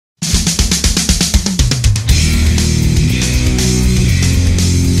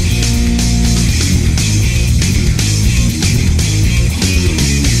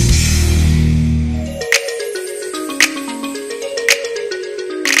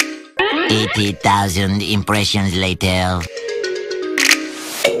80,000 impressions later.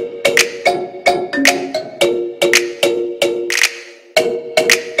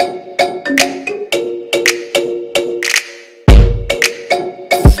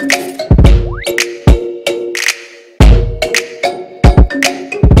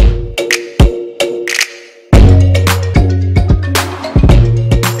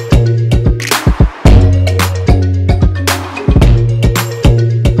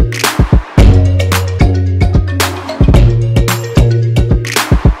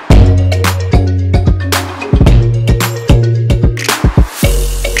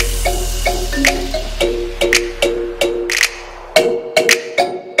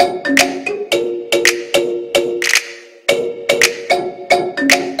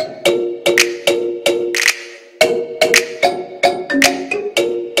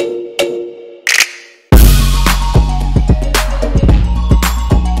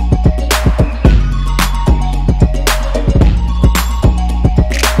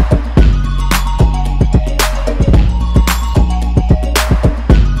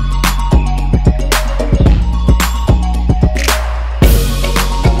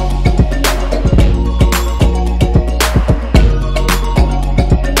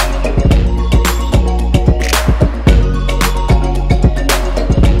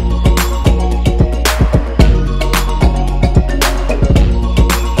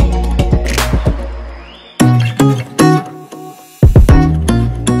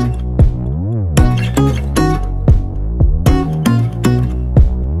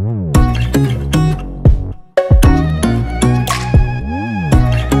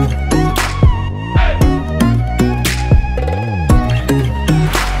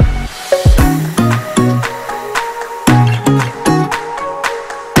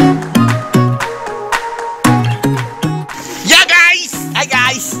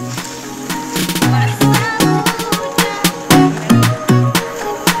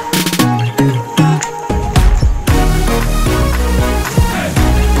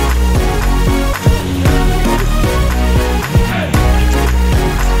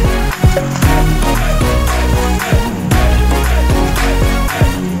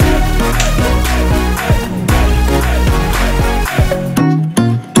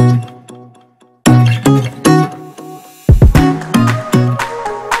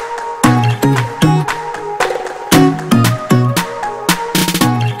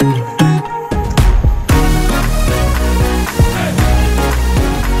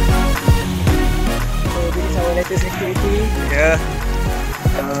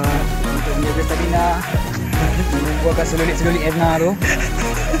 Untuk menjaga stamina, membuatkan selulit-selulit Edna tu.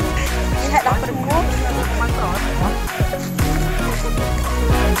 Lihatlah permu mantra.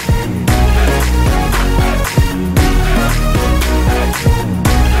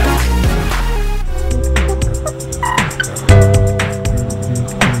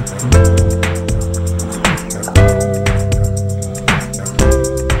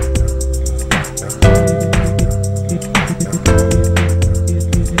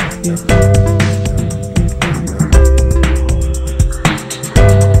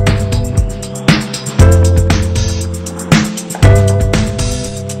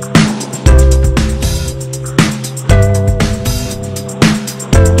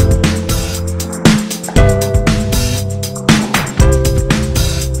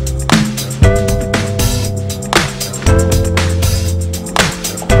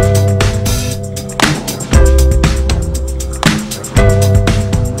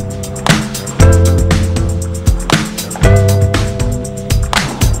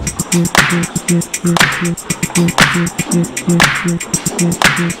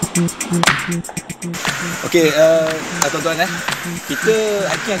 Okey, tuan-tuan kita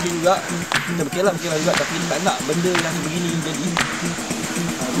hiking juga, kita berkelak juga, tapi tak nak benda yang begini jadi.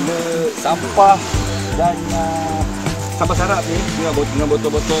 Bila sampah dan sampah sarap ni dengan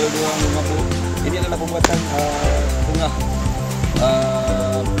botol-botol dengan apa, ini adalah pembuatan tengah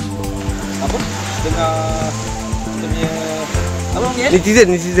apa? Tengah kita punya apa ni? Netizen.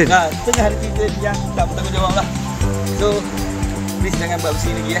 Tengah netizen yang tak bertanggungjawab lah. So please jangan buat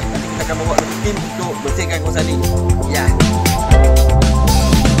bersih lagi ya. Nanti kita akan bawa tim untuk bersihkan kawasan ni. Ya.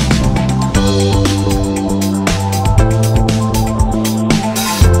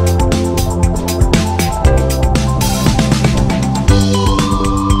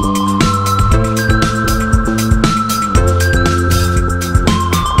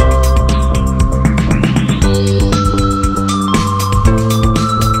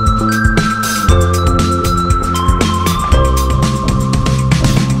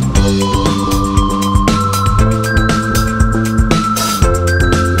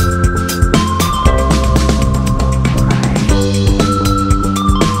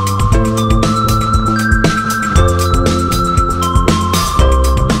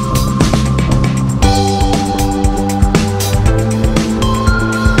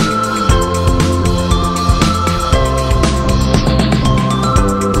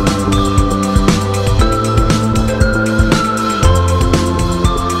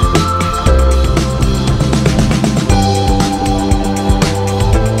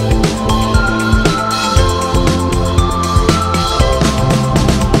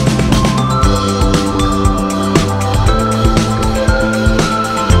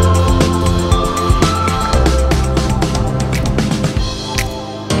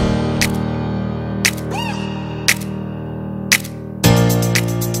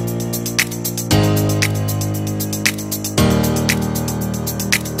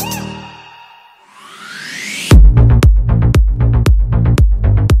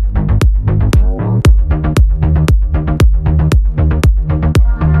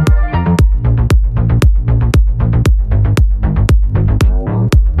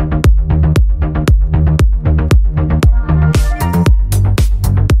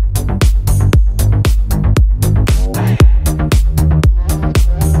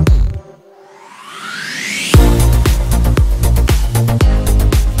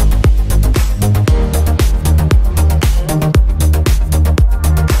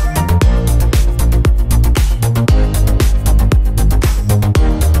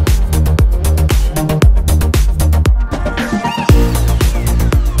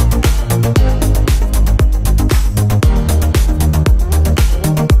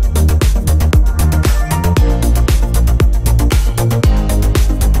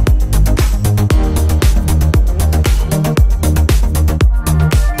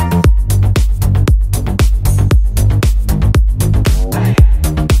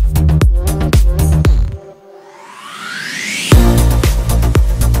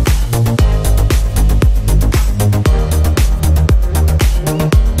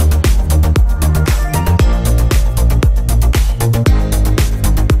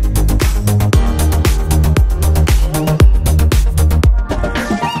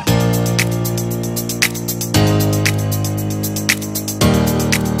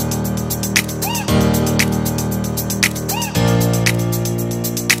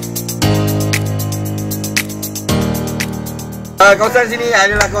 Kawasan sini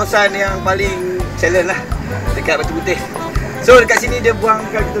adalah kawasan yang paling challenge lah dekat Batu Putih. So dekat sini dia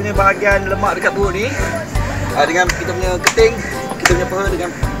buangkan kita punya bahagian lemak dekat perut ni dengan kita punya keting, kita punya paha dengan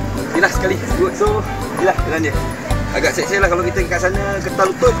bilas sekali. Good. So inilah jalan dia. Agak seksa lah kalau kita kat sana getah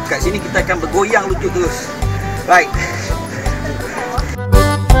lutut, kat sini kita akan bergoyang lutut terus. Right.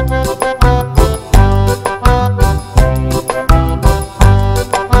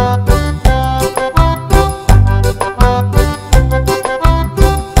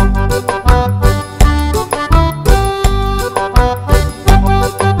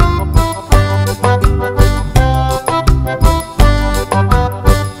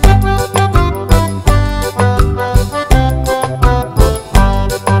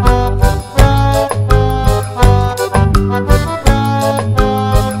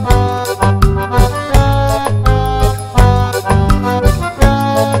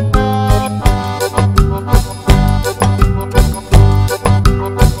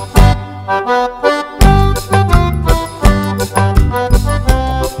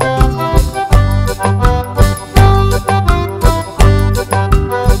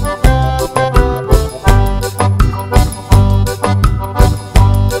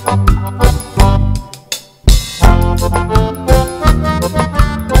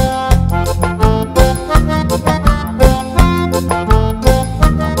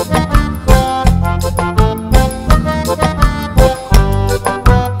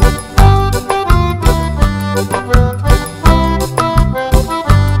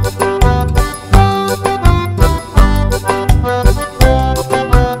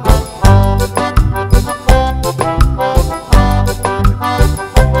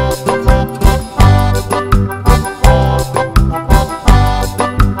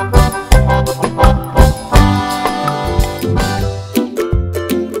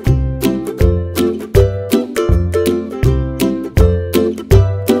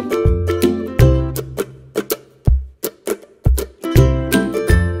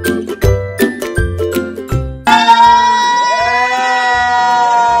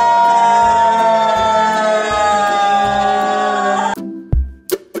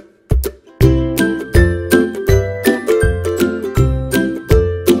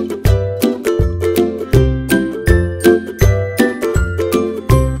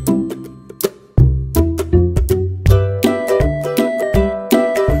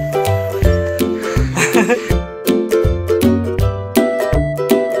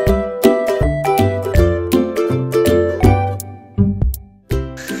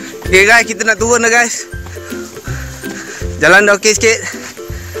 Okay guys, kita nak turun dah guys. Jalan dah okey sikit.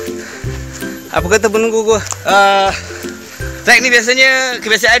 Apa kata penunggu gua? Track ni biasanya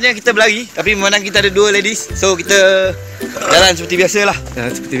kebiasaannya kita berlari, tapi memandang kita ada dua ladies, so kita jalan seperti biasa lah.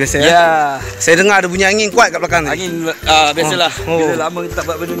 Jalan seperti biasa ya. Ya. Saya dengar ada bunyi angin kuat kat belakang ni. Angin biasalah. Bila lama kita tak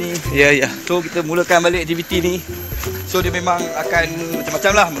buat benda ni. Ya ya. So kita mulakan balik aktiviti ni. So dia memang akan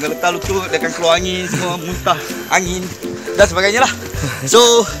macam-macam lah, menggetar lutut, dia akan keluar angin, semua muntah angin dan sebagainya lah. So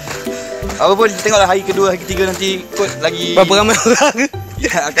apapun tengoklah hari kedua, hari ketiga nanti kot lagi. Berapa ramai orang?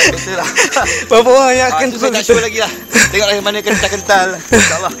 Ya akan betul lah. Berapa orang yang akan tu saya tak sure lagi lah. Tengoklah mana kental-kental.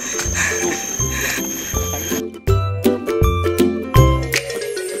 InsyaAllah.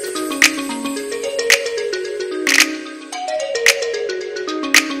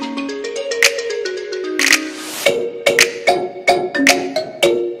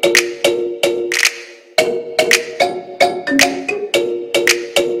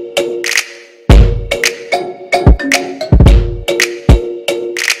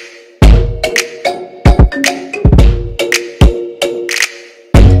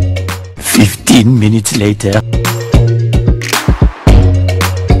 Minutes later.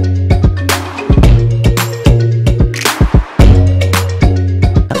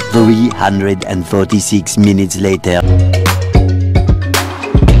 346 minutes later.